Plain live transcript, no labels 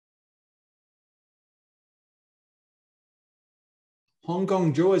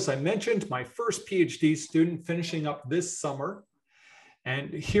Honggeun, as I mentioned, my first PhD student finishing up this summer.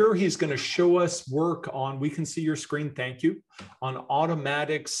 And here he's going to show us work on, we can see your screen, thank you, on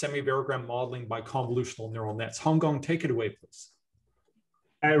automatic semivariogram modeling by convolutional neural nets. Honggeun, take it away, please.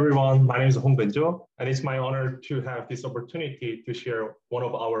 Hi, everyone. My name is Honggeun, and it's my honor to have this opportunity to share one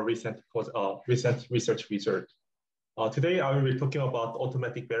of our recent research results. Today, I will be talking about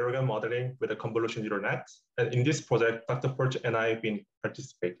automatic variogram modeling with a convolutional neural net. And in this project, Dr. Perch and I have been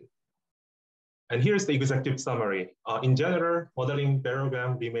participating. And here's the executive summary. In general, modeling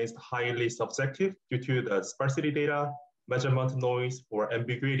variogram remains highly subjective due to the sparsity data, measurement noise, or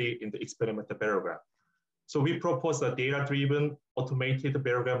ambiguity in the experimental variogram. So we propose a data-driven automated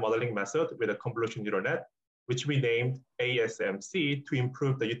variogram modeling method with a convolutional neural net, which we named ASMC to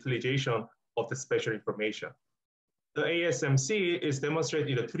improve the utilization of the spatial information. The ASMC is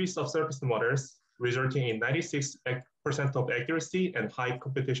demonstrated in the 3D subsurface models, resulting in 96% of accuracy and high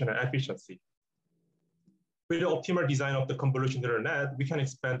computational efficiency. With the optimal design of the convolutional neural net, we can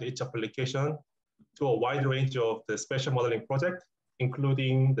expand its application to a wide range of the spatial modeling projects,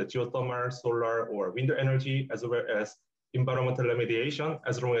 including the geothermal, solar, or wind energy, as well as environmental remediation,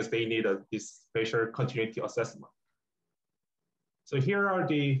 as long as they need this spatial continuity assessment. So here are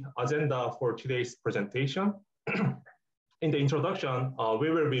the agenda for today's presentation. In the introduction, we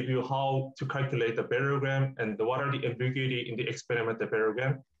will review how to calculate the variogram and what are the ambiguity in the experimental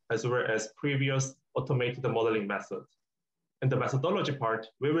variogram, as well as previous automated modeling methods. In the methodology part,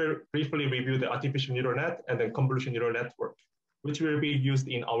 we will briefly review the artificial neural net and then convolutional neural network, which will be used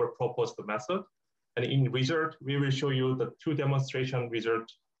in our proposed method. And in result, we will show you the two demonstration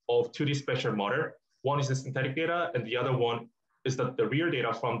results of 2D spatial model. One is the synthetic data, and the other one is the real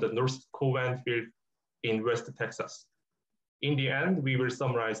data from the North Cowden field in West Texas. In the end, we will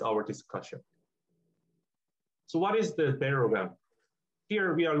summarize our discussion. So what is the variogram?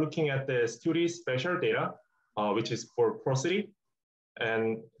 Here we are looking at the 2D spatial data, which is for porosity.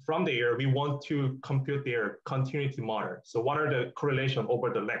 And from there, we want to compute their continuity model. So what are the correlation over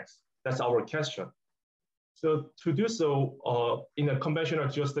the length? That's our question. So to do so, in a conventional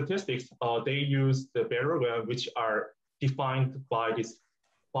geostatistics, they use the variogram, which are defined by this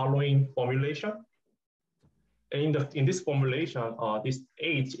following formulation. In this formulation, this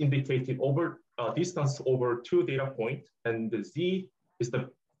H indicated over distance over two data points, and the Z is the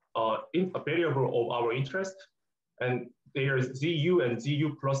variable of our interest. And there's ZU and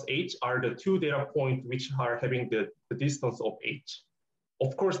ZU plus H are the two data points which are having the distance of H.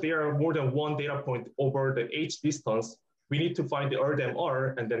 Of course, there are more than one data point over the H distance. We need to find the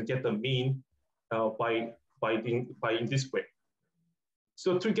RDMR and then get the mean by in this way.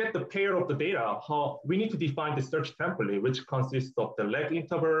 So to get the pair of the data, we need to define the search template, which consists of the lag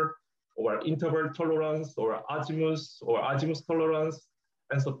interval or interval tolerance or azimuth tolerance,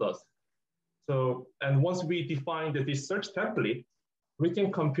 and so thus. So, and once we define this search template, we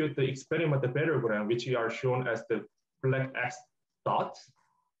can compute the experimental variogram, which are shown as the black X dots.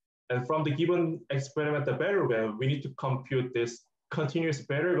 And from the given experimental variogram, we need to compute this continuous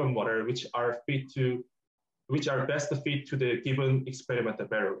variogram model, which are best fit to the given experimental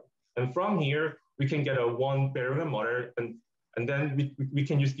variogram. And from here, we can get a one variogram model, and then we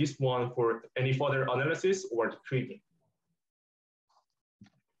can use this one for any further analysis or tweaking.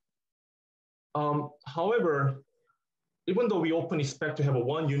 However, even though we often expect to have a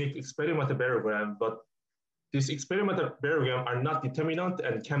one unique experimental variogram, but these experimental variogram are not determinant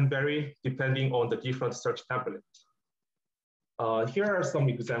and can vary depending on the different search templates. Here are some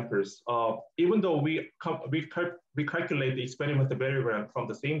examples. Even though we calculate the experimental variogram from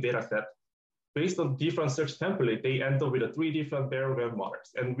the same data set, based on different search template, they end up with three different variogram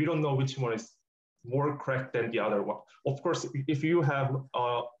models. And we don't know which one is more correct than the other one. Of course, if you have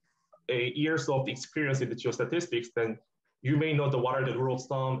years of experience in the geostatistics, then you may know what are the rule of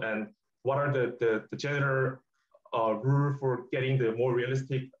thumb and what are the general rule for getting the more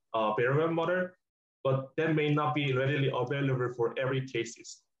realistic variogram model, but that may not be readily available for every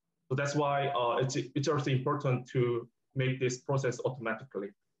cases. So that's why it's also important to make this process automatically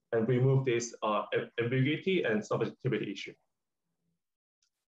and remove this ambiguity and subjectivity issue.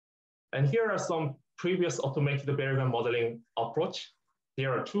 And here are some previous automated variogram modeling approach.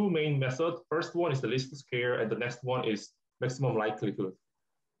 There are two main methods. First one is the least square, and the next one is maximum likelihood.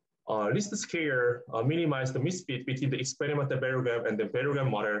 Least square minimize the misfit between the experimental variogram and the variogram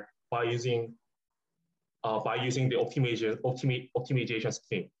model by using the optimization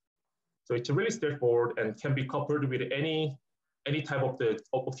scheme. So it's really straightforward and can be coupled with any type of the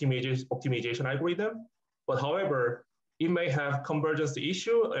optimization algorithm. But however, it may have convergence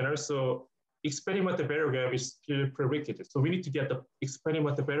issue, and also experimental variogram is still prerequisite. So we need to get the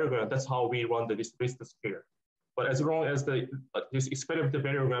experimental variogram. That's how we run the list square. But as long as this experimental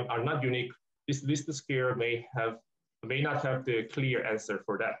variogram are not unique, this list square may not have the clear answer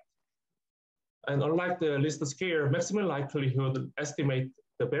for that. And unlike the list square, maximum likelihood estimate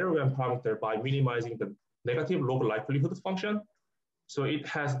the variogram parameter by minimizing the negative log likelihood function. So it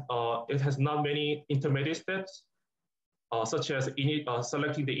has not many intermediate steps, such as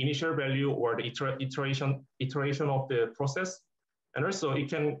selecting the initial value or the iteration of the process. And also it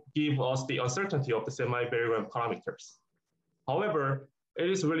can give us the uncertainty of the semi-variogram parameters. However, it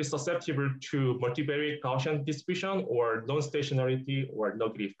is really susceptible to multivariate Gaussian distribution or non-stationarity or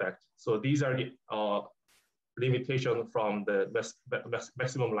nugget effect. So these are the limitations from the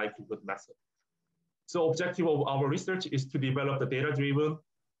maximum likelihood method. So objective of our research is to develop the data-driven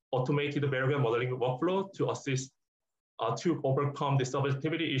automated variogram modeling workflow to assist to overcome the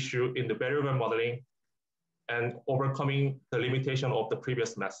subjectivity issue in the variogram modeling and overcoming the limitation of the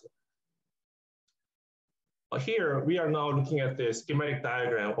previous method. Here, we are now looking at the schematic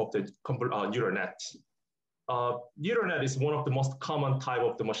diagram of the neural net. Neural net is one of the most common type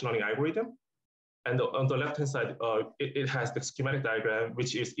of the machine learning algorithm. And on the left-hand side, it has the schematic diagram,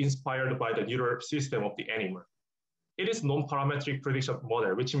 which is inspired by the neural system of the animal. It is non-parametric prediction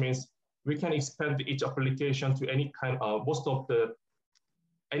model, which means we can expand each application to any kind of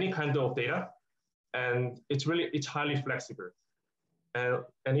any kind of data, and it's highly flexible. And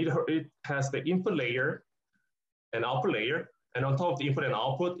it has the input layer and output layer, and on top of the input and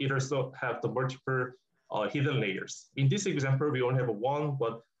output, it also have the multiple hidden layers. In this example, we only have one,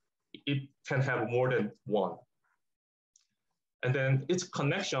 but it can have more than one. And then its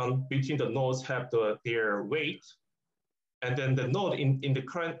connection between the nodes have their weight, and then the node in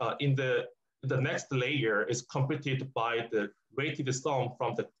the next layer is computed by the weighted sum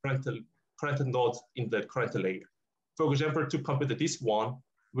from the current nodes in the current layer. For example, to compute this one,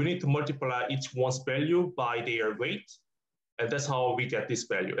 we need to multiply each one's value by their weight, and that's how we get this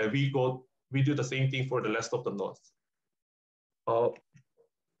value. And we do the same thing for the rest of the nodes.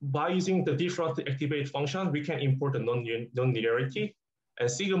 By using the different activate function, we can import the non-linearity, and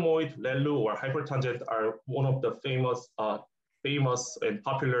sigmoid, ReLU, or hypertangent are one of the famous and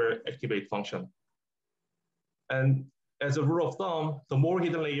popular activate function. And as a rule of thumb, the more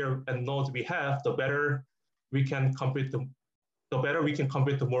hidden layer and nodes we have, the better we can compute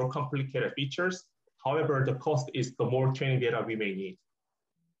the more complicated features. However, the cost is the more training data we may need.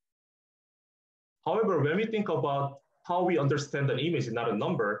 However, when we think about how we understand an image, not a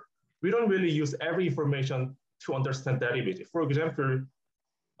number, we don't really use every information to understand that image. For example,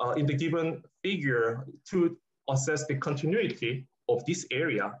 in the given figure, to assess the continuity of this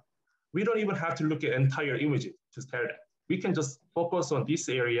area, we don't even have to look at entire images to tell that. We can just focus on this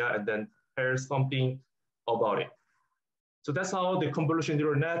area and then tell something about it. So that's how the convolutional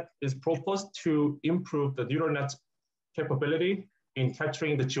neural net is proposed to improve the neural net's capability in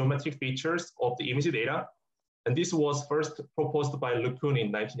capturing the geometric features of the image data. And this was first proposed by LeCun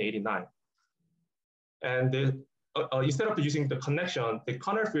in 1989. And instead of using the connection, the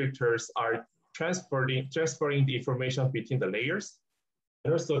corner filters are transferring the information between the layers.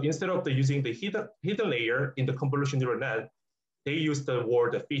 And also, instead of using the hidden layer in the convolutional neural net, they use the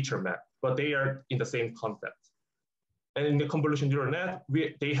word feature map, but they are in the same concept. And in the convolutional neural net,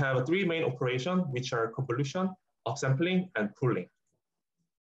 they have three main operations, which are convolution, upsampling, and pooling.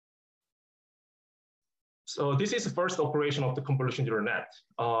 So this is the first operation of the convolutional neural net.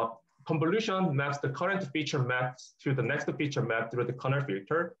 Convolution maps the current feature map to the next feature map through the corner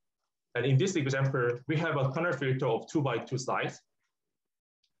filter. And in this example, we have a corner filter of 2 by 2 sides.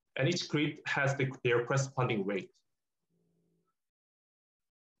 And each grid has their corresponding weight.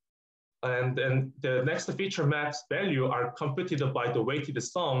 And then the next feature map's value are computed by the weighted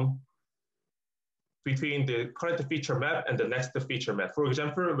sum between the current feature map and the next feature map. For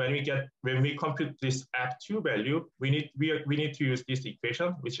example, when we compute this F2 value, we need to use this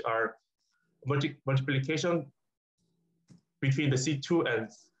equation, which are multiplication between the C2 and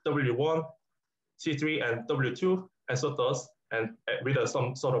W1, C3 and W2, and so does, and with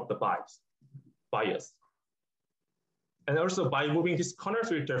some sort of the bias. And also by moving this corner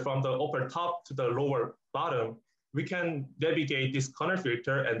filter from the upper top to the lower bottom, we can navigate this corner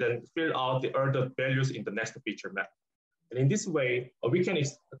filter and then fill out the other values in the next feature map. And in this way, we can,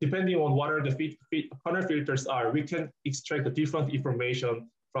 depending on what are the corner filters are, we can extract the different information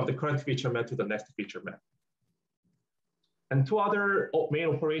from the current feature map to the next feature map. And two other main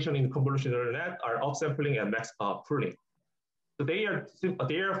operations in the convolutional neural net are upsampling and max pooling. So they are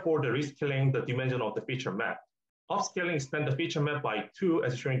for the rescaling the dimension of the feature map. Upscaling extends the feature map by 2,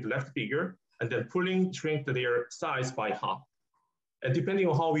 as shown in the left figure, and then pulling shrink their size by half. And depending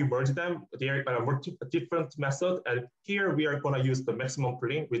on how we merge them, they are a different method. And here we are going to use the maximum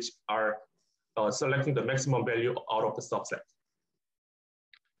pulling, which are selecting the maximum value out of the subset.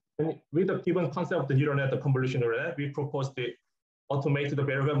 And with the given concept of the neural net, the convolutional neural net, we propose the automated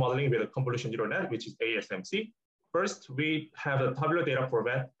variogram modeling with a convolutional neural net, which is ASMC. First, we have the tabular data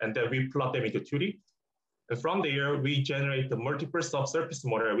format, and then we plot them into 2D. And from there, we generate the multiple subsurface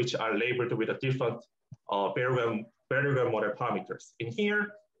model, which are labeled with a different variogram model parameters. In here,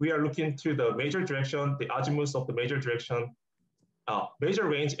 we are looking to the major direction, the azimuths of the major direction, major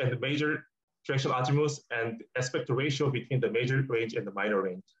range and the major direction azimuths, and aspect ratio between the major range and the minor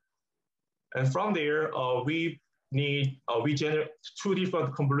range. And from there, we generate two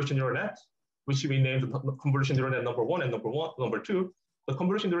different convolutional neural nets, which we named the convolutional neural net number 1 and number 2. The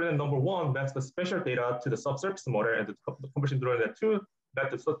convolutional neural net number 1 maps the spatial data to the subsurface model, and the convolutional neural net 2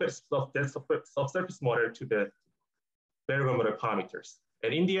 maps the subsurface model to the variogram model parameters.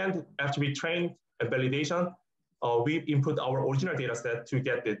 And in the end, after we train and validation, we input our original data set to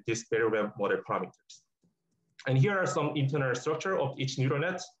get this variogram model parameters. And here are some internal structure of each neural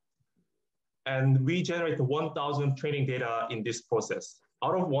net. And we generate 1,000 training data in this process.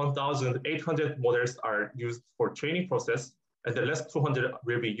 Out of 1,800 models are used for training process, and the last 200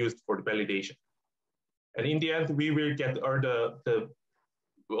 will be used for the validation. And in the end, we will get the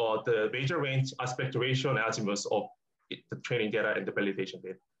major range, aspect ratio, and azimuths of the training data and the validation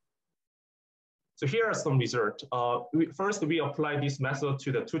data. So here are some results. First, we apply this method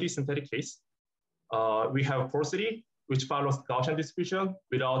to the 2D synthetic case. We have porosity, which follows Gaussian distribution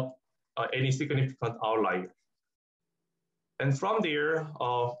without any significant outlier. And from there,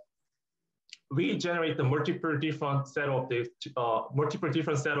 we generate the multiple different set of the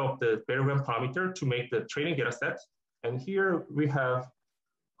variogram parameter to make the training data set. And here we have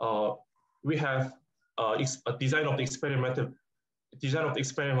a design of the experiment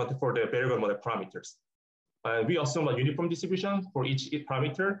for the variogram model parameters. We assume a uniform distribution for each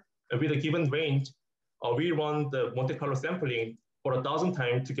parameter, and with a given range, we run the Monte Carlo sampling for 1,000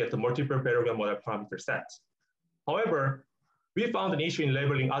 times to get the multiple variogram model parameter set. However, we found an issue in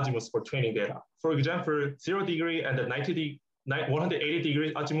labeling azimuths for training data. For example, 0 degree and the 180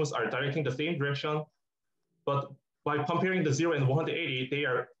 degree azimuths are directing the same direction, but by comparing the 0 and 180, they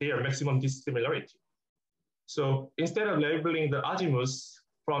are maximum dissimilarity. So instead of labeling the azimuths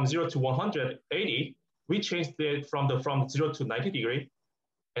from 0 to 180, we changed it from 0 to 90 degree.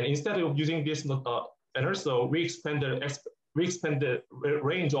 And instead of using this, and also we expand the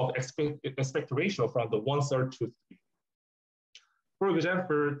range of aspect ratio from the 1/3 to 3. For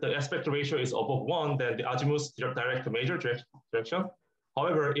example, the aspect ratio is above 1, then the azimuths direct the major direction.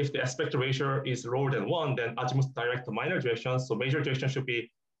 However, if the aspect ratio is lower than 1, then azimuths direct the minor direction. So major direction should be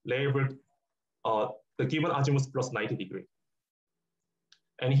labeled the given azimuth plus 90 degree.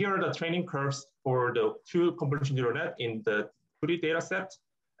 And here are the training curves for the two convolutional neural net in the 2D data set.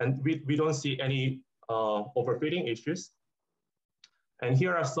 And we don't see any overfitting issues. And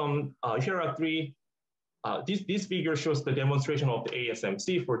here are three. This figure shows the demonstration of the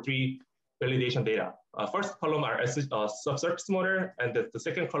ASMC for 3 validation data. First column are subsurface model, and the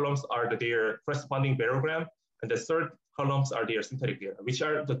second columns are their corresponding variogram, and the third columns are their synthetic data, which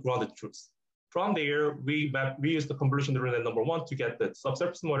are the grounded truths. From there, we use the convolutional neural net number 1 to get the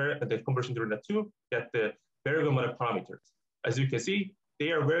subsurface model, and the convolutional neural net 2 get the variogram model parameters. As you can see,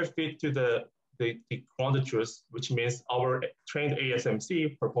 they are very fit to the grounded truths, which means our trained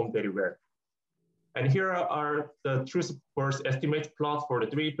ASMC performed very well. And here are the truth versus estimate plot for the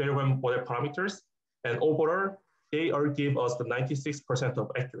 3 variogram model parameters. And overall, they all give us the 96%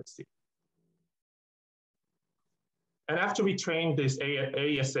 of accuracy. And after we train this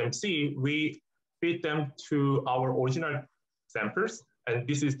ASMC, we feed them to our original samples, and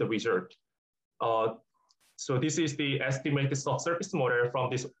this is the result. So this is the estimated subsurface model from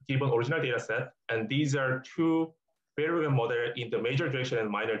this given original data set, and these are 2 variogram models in the major direction and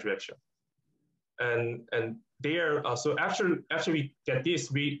minor direction. And they are, so after we get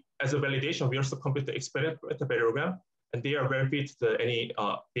this, as a validation, we also compute the experimental variogram, and they are very fit to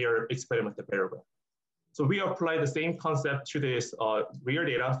their experimental variogram. So we apply the same concept to this real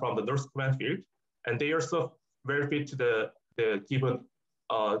data from the North Cowden field, and they also very fit to the given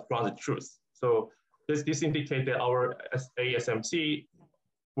grounded truth. So this indicates that our ASMC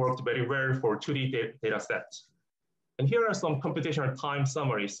worked very well for 2D data sets. And here are some computational time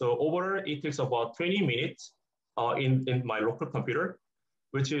summaries. So overall, it takes about 20 minutes in my local computer,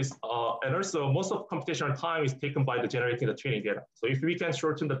 which is, and also most of computational time is taken by the generating the training data. So if we can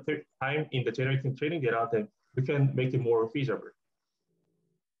shorten the time in the generating training data, then we can make it more feasible.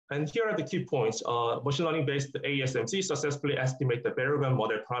 And here are the key points. Machine learning-based ASMC successfully estimate the variogram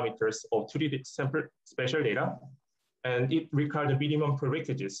model parameters of 2D sample spatial data, and it requires the minimum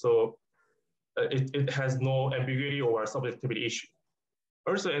prerequisites, so it has no ambiguity or subjectivity issue.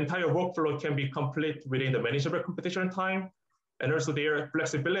 Also, entire workflow can be complete within the manageable computation time, and also their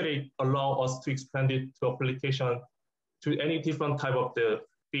flexibility allow us to expand it to application to any different type of the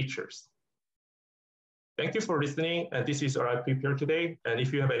features. Thank you for listening, and this is what I prepared today. And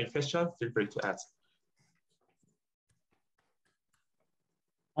if you have any questions, feel free to ask.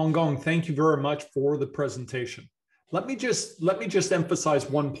 Honggeun, thank you very much for the presentation. Let me just emphasize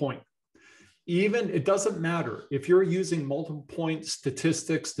one point. Even it doesn't matter if you're using multiple point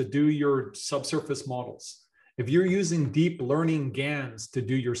statistics to do your subsurface models. If you're using deep learning GANs to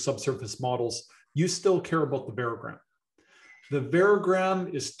do your subsurface models, you still care about the variogram. The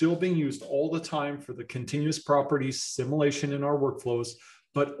variogram is still being used all the time for the continuous properties simulation in our workflows,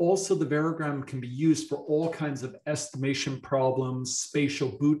 but also the variogram can be used for all kinds of estimation problems, spatial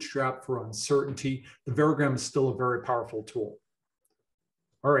bootstrap for uncertainty. The variogram is still a very powerful tool.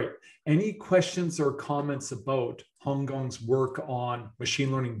 All right, any questions or comments about Honggeun's work on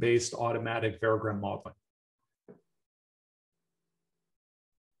machine learning-based automatic variogram modeling?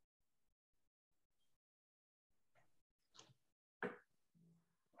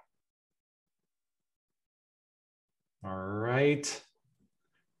 All right.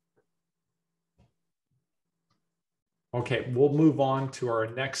 Okay, we'll move on to our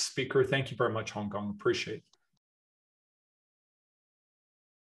next speaker. Thank you very much, Honggeun. Appreciate it.